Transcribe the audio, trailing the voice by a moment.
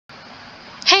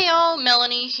y'all,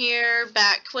 Melanie here,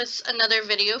 back with another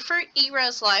video for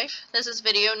eRes Life. This is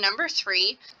video number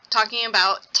 3, talking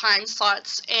about time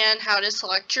slots and how to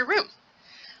select your room.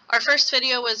 Our first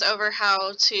video was over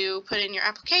how to put in your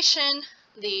application.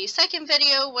 The second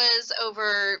video was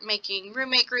over making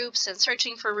roommate groups and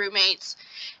searching for roommates.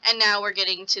 And now we're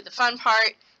getting to the fun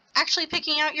part, actually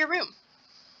picking out your room.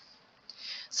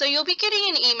 So you'll be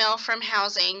getting an email from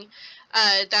Housing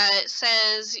that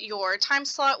says your time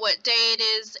slot, what day it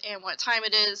is, and what time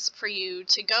it is for you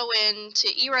to go in to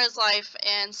eRes Life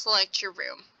and select your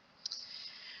room.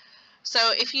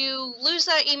 So if you lose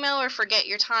that email or forget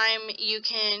your time, you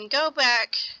can go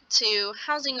back to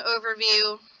Housing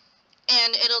Overview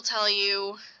and it'll tell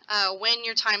you when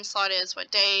your time slot is, what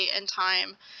day and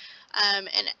time,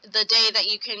 and the day that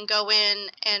you can go in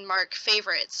and mark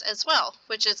favorites as well,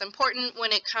 which is important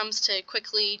when it comes to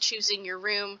quickly choosing your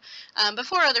room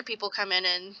before other people come in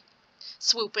and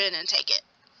swoop in and take it.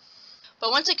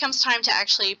 But once it comes time to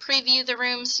actually preview the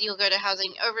rooms, you'll go to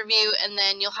Housing Overview and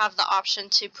then you'll have the option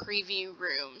to preview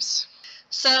rooms.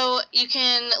 So you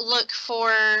can look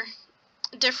for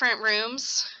different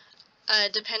rooms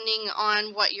depending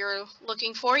on what you're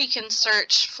looking for. You can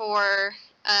search for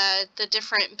the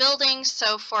different buildings.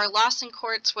 So for Lawson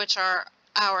Courts, which are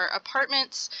our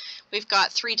apartments, we've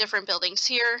got 3 different buildings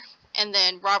here, and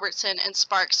then Robertson and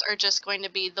Sparks are just going to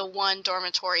be the 1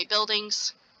 dormitory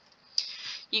buildings.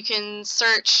 You can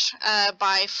search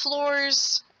by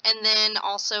floors and then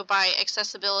also by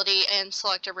accessibility and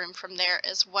select a room from there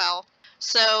as well.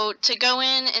 So to go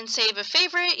in and save a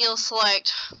favorite, you'll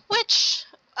select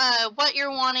what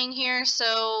you're wanting here.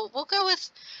 So we'll go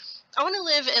with, I want to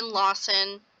live in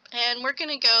Lawson, and we're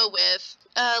going to go with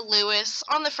Lewis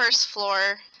on the 1st floor,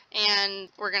 and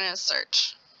we're going to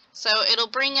search. So it'll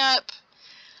bring up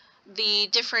the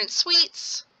different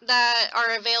suites that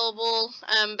are available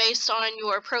based on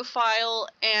your profile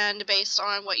and based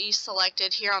on what you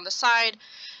selected here on the side.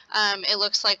 It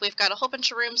looks like we've got a whole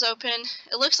bunch of rooms open.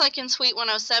 It looks like in Suite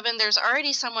 107 there's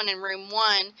already someone in room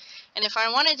 1, and if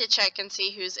I wanted to check and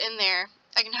see who's in there,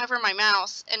 I can hover my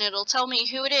mouse and it'll tell me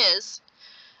who it is.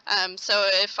 So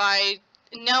if I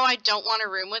know I don't want to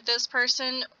room with this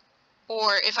person,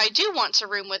 or if I do want to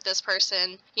room with this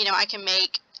person, you know, I can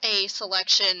make a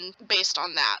selection based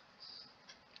on that.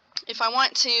 If I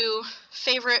want to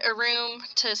favorite a room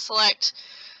to select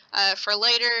for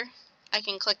later, I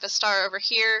can click the star over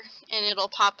here and it'll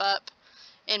pop up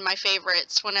in my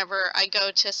favorites whenever I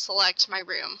go to select my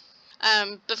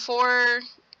room. Before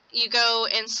you go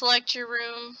and select your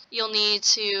room, you'll need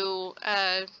to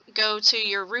go to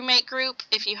your roommate group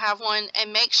if you have one,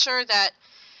 and make sure that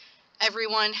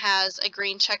everyone has a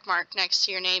green check mark next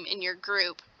to your name in your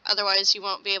group. Otherwise you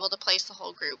won't be able to place the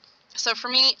whole group. So for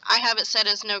me, I have it set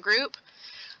as no group,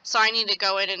 so I need to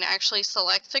go in and actually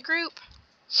select the group,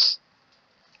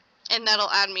 and that'll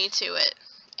add me to it.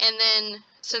 And then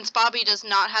since Bobby does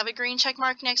not have a green check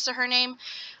mark next to her name,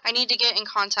 I need to get in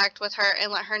contact with her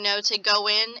and let her know to go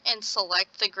in and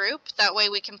select the group. That way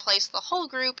we can place the whole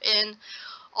group in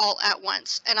all at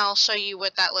once, and I'll show you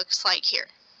what that looks like here.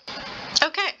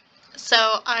 Okay, so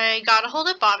I got a hold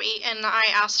of Bobby and I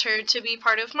asked her to be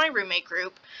part of my roommate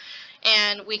group,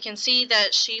 and we can see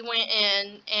that she went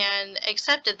in and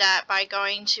accepted that by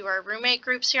going to our roommate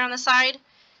groups here on the side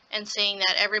and seeing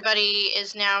that everybody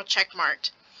is now checkmarked.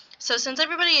 So since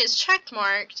everybody is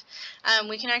checkmarked,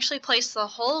 we can actually place the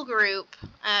whole group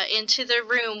into the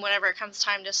room whenever it comes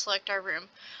time to select our room,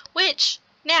 which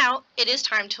now it is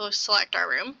time to select our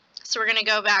room. So we're going to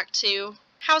go back to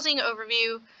Housing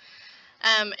Overview,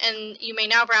 and you may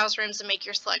now browse rooms and make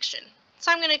your selection.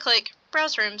 So I'm going to click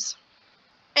Browse Rooms.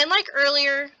 And like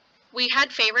earlier, we had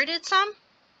favorited some,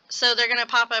 so they're going to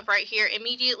pop up right here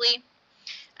immediately.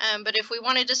 But if we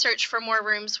wanted to search for more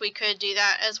rooms, we could do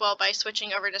that as well by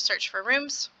switching over to search for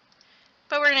rooms.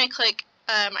 But we're going to click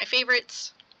my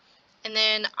favorites, and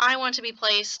then I want to be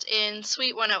placed in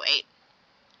Suite 108.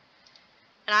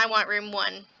 And I want room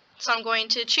 1. So I'm going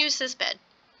to choose this bed.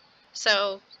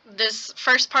 So this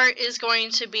first part is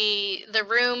going to be the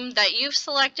room that you've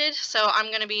selected. So I'm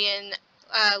going to be in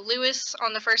Lewis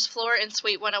on the 1st floor in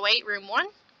Suite 108, room 1.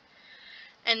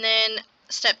 And then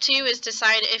step 2 is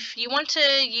decide if you want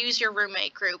to use your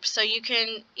roommate group. So you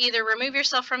can either remove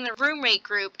yourself from the roommate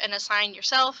group and assign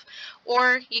yourself,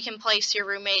 or you can place your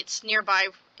roommates nearby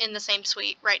in the same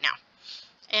suite right now.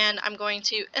 And I'm going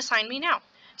to assign me now.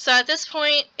 So at this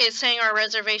point, it's saying our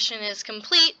reservation is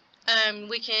complete.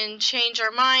 We can change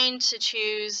our mind to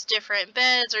choose different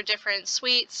beds or different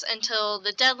suites until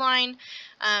the deadline.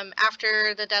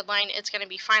 After the deadline, it's going to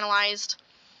be finalized.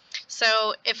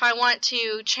 So if I want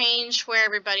to change where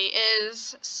everybody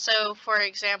is, so for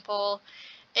example,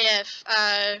 if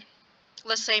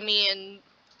let's say me and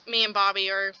Bobby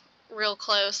are real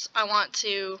close, I want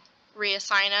to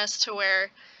reassign us to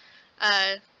where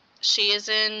she is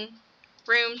in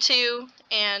room 2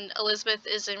 and Elizabeth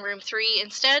is in room 3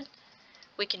 instead,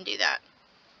 we can do that.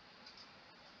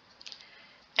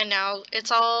 And now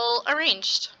it's all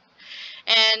arranged.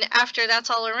 And after that's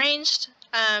all arranged,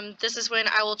 this is when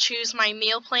I will choose my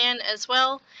meal plan as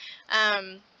well.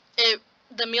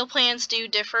 The meal plans do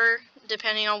differ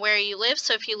depending on where you live.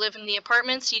 So if you live in the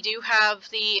apartments, you do have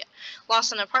the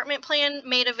Lawson apartment plan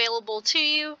made available to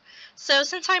you. So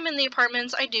since I'm in the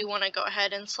apartments, I do want to go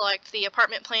ahead and select the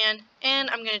apartment plan, and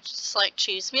I'm going to select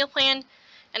choose meal plan,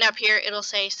 and up here it'll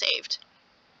say saved.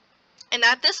 And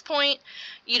at this point,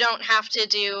 you don't have to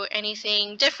do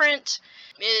anything different.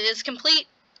 It is complete.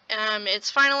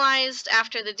 It's finalized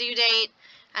after the due date,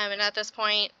 and at this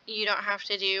point, you don't have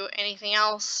to do anything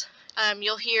else.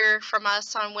 You'll hear from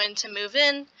us on when to move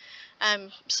in,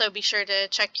 so be sure to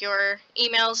check your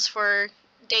emails for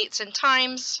dates and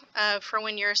times for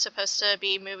when you're supposed to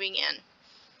be moving in.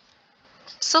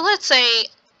 So let's say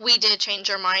we did change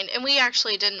our mind and we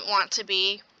actually didn't want to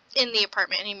be in the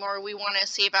apartment anymore. We want to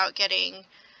see about getting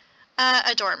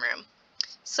a dorm room.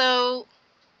 So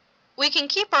we can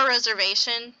keep our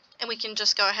reservation and we can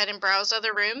just go ahead and browse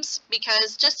other rooms,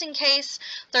 because just in case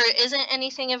there isn't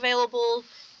anything available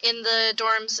in the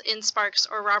dorms in Sparks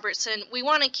or Robertson, we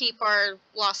want to keep our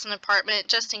Lawson apartment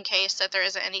just in case that there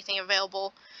isn't anything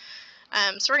available.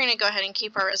 So we're going to go ahead and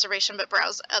keep our reservation but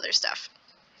browse other stuff.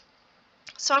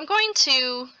 So I'm going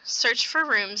to search for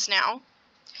rooms now,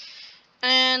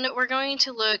 and we're going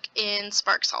to look in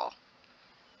Sparks Hall.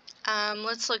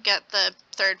 Let's look at the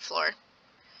 3rd floor.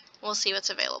 We'll see what's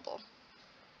available.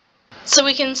 So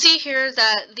we can see here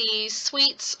that the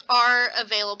suites are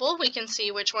available. We can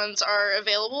see which ones are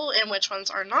available and which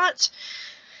ones are not.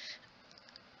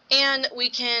 And we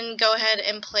can go ahead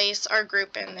and place our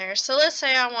group in there. So let's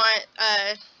say I want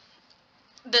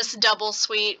this double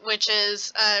suite, which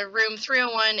is room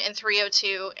 301 and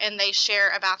 302, and they share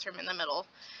a bathroom in the middle.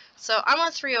 So I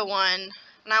want 301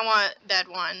 and I want bed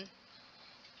 1.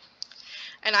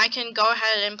 And I can go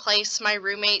ahead and place my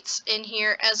roommates in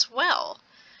here as well.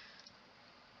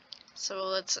 So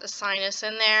let's assign us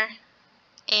in there,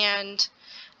 and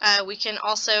we can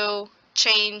also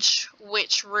change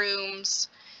which rooms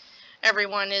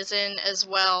everyone is in as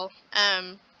well.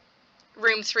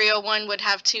 Room 301 would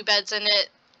have 2 beds in it.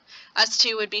 Us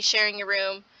 2 would be sharing a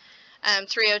room.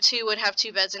 302 would have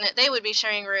 2 beds in it. They would be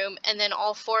sharing a room, and then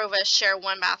all 4 of us share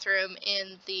 1 bathroom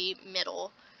in the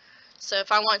middle. So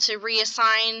if I want to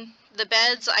reassign the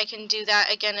beds, I can do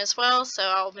that again as well. So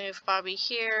I'll move Bobby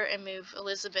here and move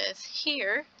Elizabeth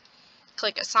here.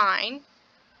 Click assign,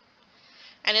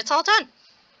 and it's all done.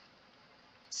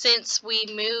 Since we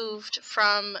moved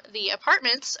from the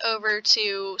apartments over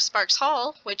to Sparks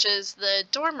Hall, which is the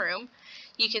dorm room,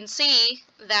 you can see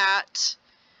that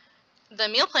the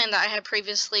meal plan that I had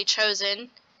previously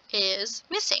chosen is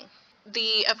missing.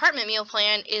 The apartment meal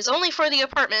plan is only for the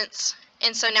apartments,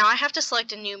 and so now I have to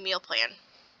select a new meal plan.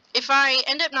 If I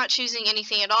end up not choosing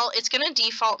anything at all, it's going to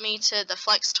default me to the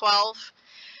Flex 12.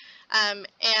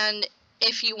 And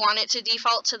if you want it to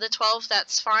default to the 12,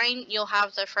 that's fine. You'll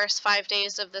have the first 5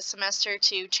 days of the semester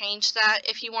to change that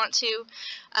if you want to.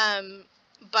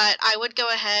 But I would go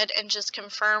ahead and just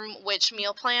confirm which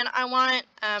meal plan I want.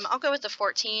 I'll go with the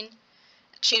 14.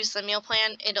 Choose the meal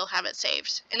plan. It'll have it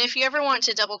saved. And if you ever want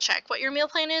to double check what your meal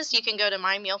plan is, you can go to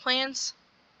My Meal Plans,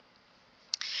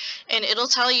 and it'll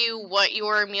tell you what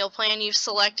your meal plan you've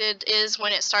selected is,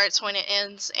 when it starts, when it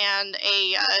ends, and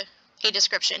a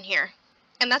description here.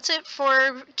 And that's it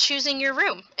for choosing your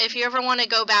room. If you ever want to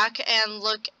go back and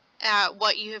look at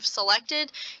what you have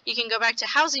selected, you can go back to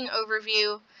Housing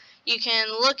Overview. You can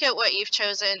look at what you've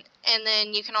chosen, and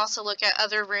then you can also look at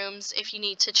other rooms if you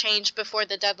need to change before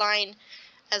the deadline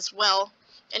as well.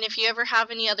 And if you ever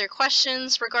have any other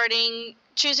questions regarding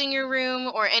choosing your room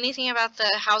or anything about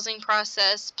the housing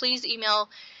process, please email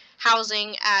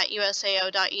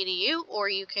housing@usao.edu, or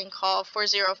you can call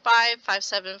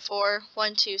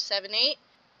 405-574-1278.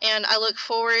 And I look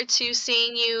forward to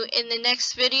seeing you in the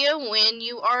next video when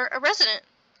you are a resident.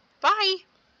 Bye!